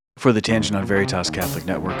For the Tangent on Veritas Catholic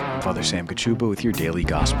Network, I'm Father Sam Kachuba with your daily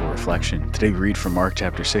gospel reflection. Today we read from Mark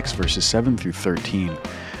chapter 6, verses 7 through 13.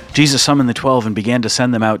 Jesus summoned the 12 and began to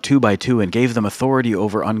send them out 2 by 2 and gave them authority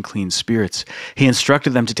over unclean spirits. He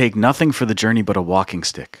instructed them to take nothing for the journey but a walking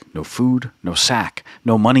stick, no food, no sack,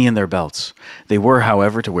 no money in their belts. They were,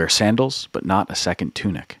 however, to wear sandals, but not a second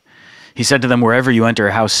tunic. He said to them, "Wherever you enter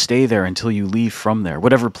a house, stay there until you leave from there.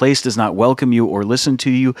 Whatever place does not welcome you or listen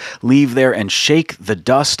to you, leave there and shake the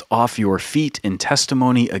dust off your feet in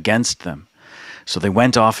testimony against them." So they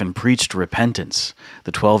went off and preached repentance.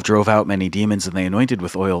 The 12 drove out many demons, and they anointed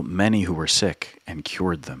with oil many who were sick and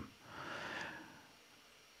cured them.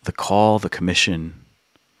 The call, the commission,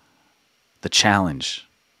 the challenge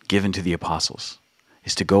given to the apostles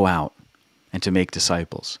is to go out and to make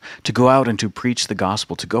disciples, to go out and to preach the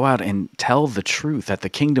gospel, to go out and tell the truth that the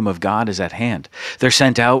kingdom of God is at hand. They're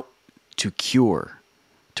sent out to cure,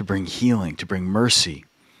 to bring healing, to bring mercy,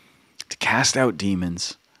 to cast out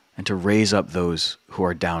demons, and to raise up those who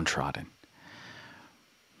are downtrodden.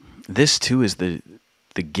 This too is the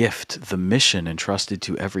gift, the mission entrusted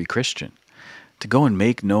to every Christian, to go and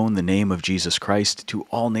make known the name of Jesus Christ to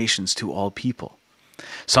all nations, to all people.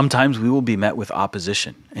 Sometimes we will be met with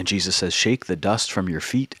opposition, and Jesus says, "Shake the dust from your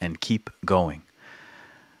feet and keep going."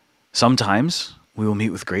 Sometimes we will meet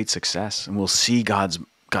with great success, and we'll see God's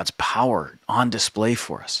power on display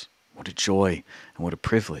for us. What a joy and what a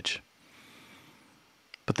privilege.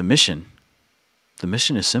 But the mission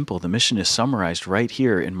is simple. The mission is summarized right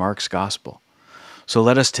here in Mark's gospel. So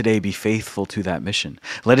let us today be faithful to that mission.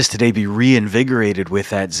 Let us today be reinvigorated with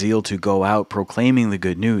that zeal to go out proclaiming the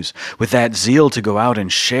good news, with that zeal to go out and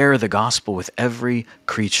share the gospel with every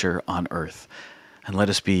creature on earth. And let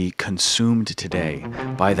us be consumed today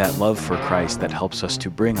by that love for Christ that helps us to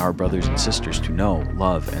bring our brothers and sisters to know,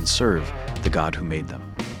 love, and serve the God who made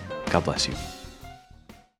them. God bless you.